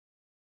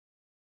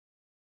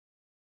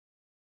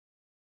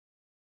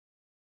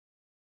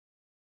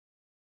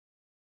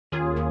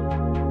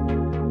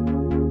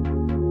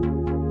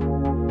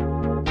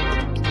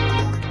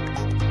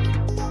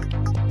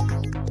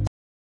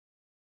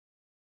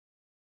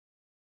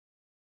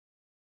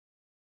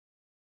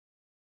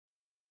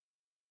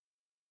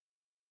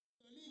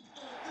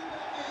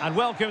And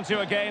welcome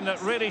to a game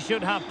that really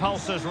should have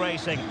pulses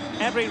racing.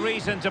 Every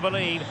reason to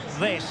believe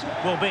this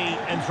will be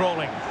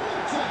enthralling.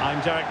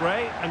 I'm Derek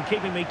Ray, and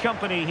keeping me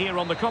company here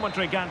on the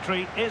commentary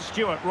gantry is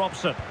Stuart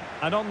Robson.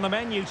 And on the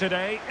menu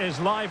today is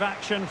live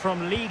action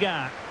from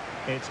Liga.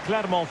 It's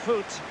Clermont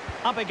foot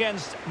up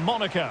against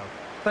Monaco.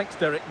 Thanks,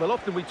 Derek. Well,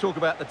 often we talk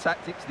about the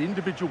tactics, the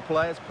individual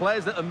players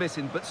that are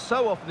missing, but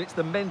so often it's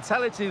the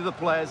mentality of the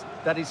players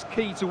that is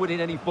key to winning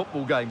any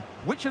football game.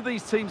 Which of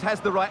these teams has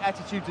the right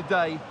attitude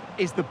today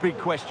is the big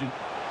question. It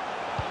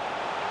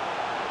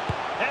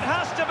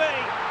has to be.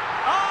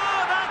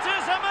 Oh, that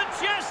is a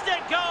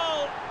majestic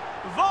goal!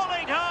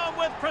 Volleyed home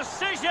with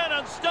precision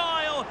and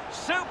style.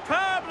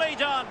 Superbly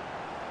done.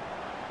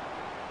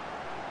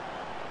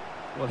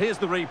 Well, here's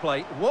the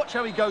replay. Watch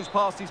how he goes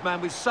past his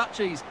man with such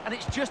ease, and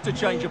it's just a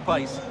change of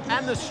pace.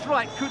 And the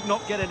strike could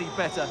not get any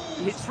better.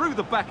 He hits through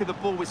the back of the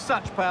ball with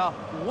such power.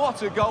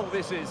 What a goal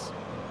this is.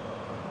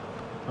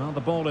 Well,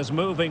 the ball is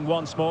moving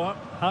once more.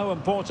 How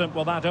important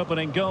will that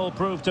opening goal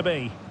prove to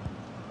be?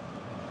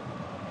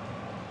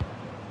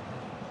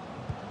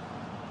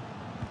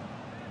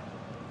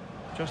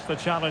 Just the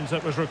challenge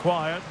that was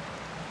required.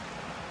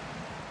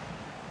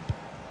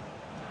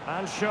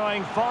 And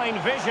showing fine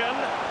vision.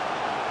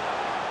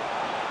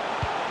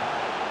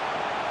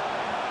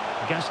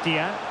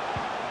 Gastia.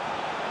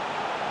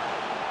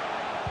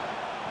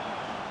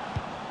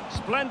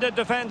 Splendid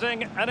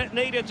defending, and it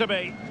needed to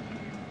be.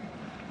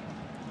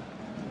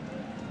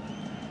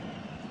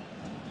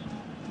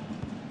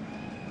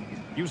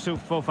 Youssouf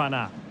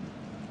Fofana.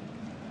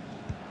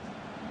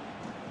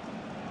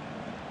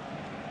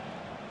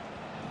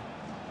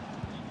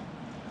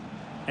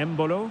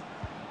 Embolo.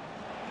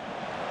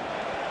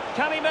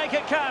 Can he make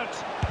it count?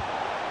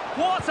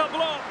 What a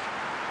block!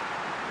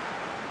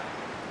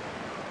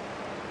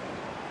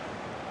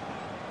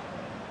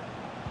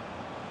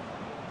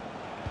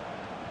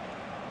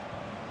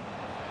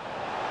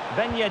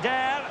 Ben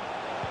Yedder.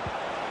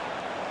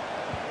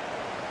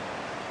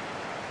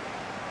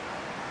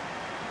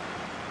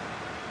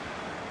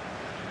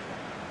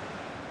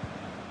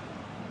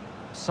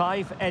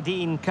 Saif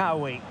Eddin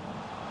Kawi.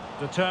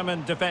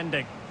 Determined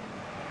defending.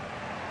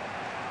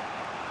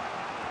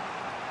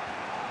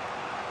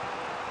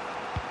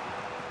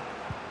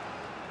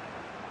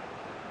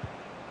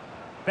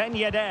 Ben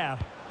Yedder.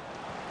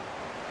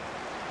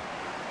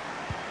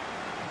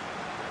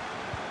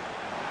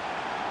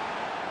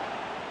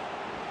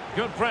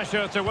 Good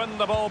pressure to win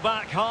the ball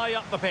back high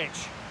up the pitch.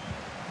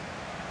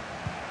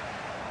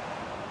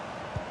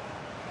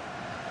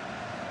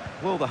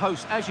 Well, the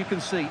hosts, as you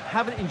can see,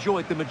 haven't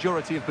enjoyed the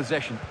majority of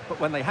possession.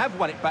 But when they have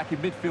won it back in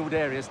midfield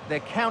areas,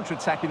 their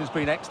counter-attacking has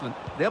been excellent.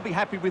 They'll be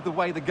happy with the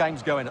way the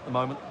game's going at the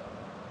moment.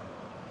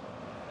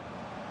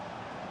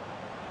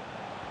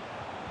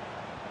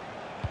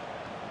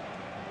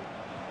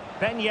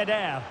 Ben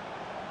Yedder.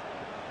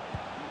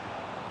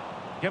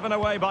 Given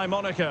away by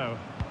Monaco.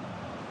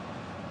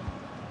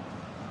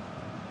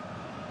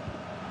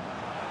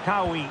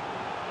 Kawi.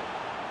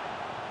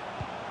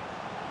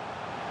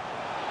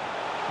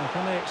 And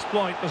can they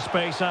exploit the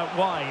space out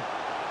wide?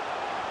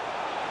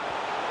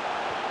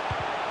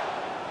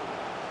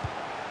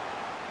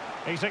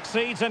 He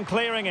succeeds in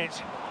clearing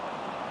it.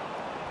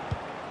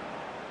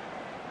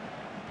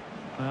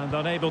 And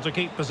unable to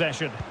keep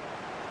possession.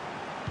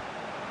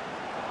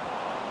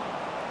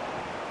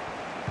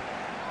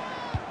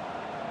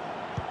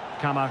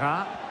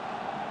 Camara.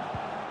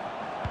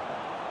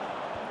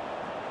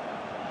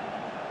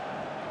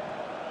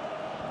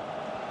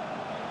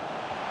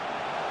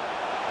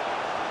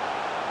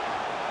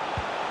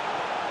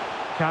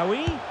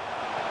 Kawi. And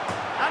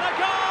a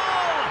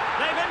goal!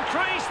 They've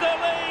increased their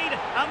lead,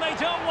 and they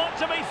don't want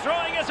to be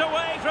throwing it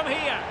away from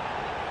here.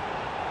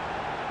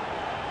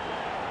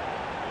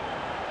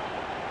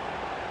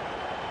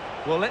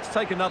 Well, let's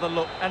take another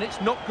look, and it's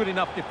not good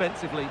enough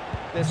defensively.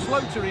 They're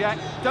slow to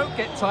react, don't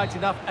get tight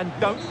enough, and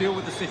don't deal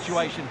with the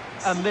situation.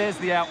 And there's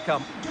the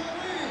outcome.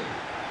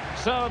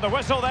 So the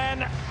whistle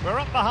then. We're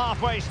up the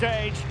halfway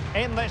stage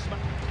in this.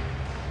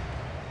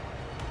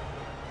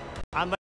 And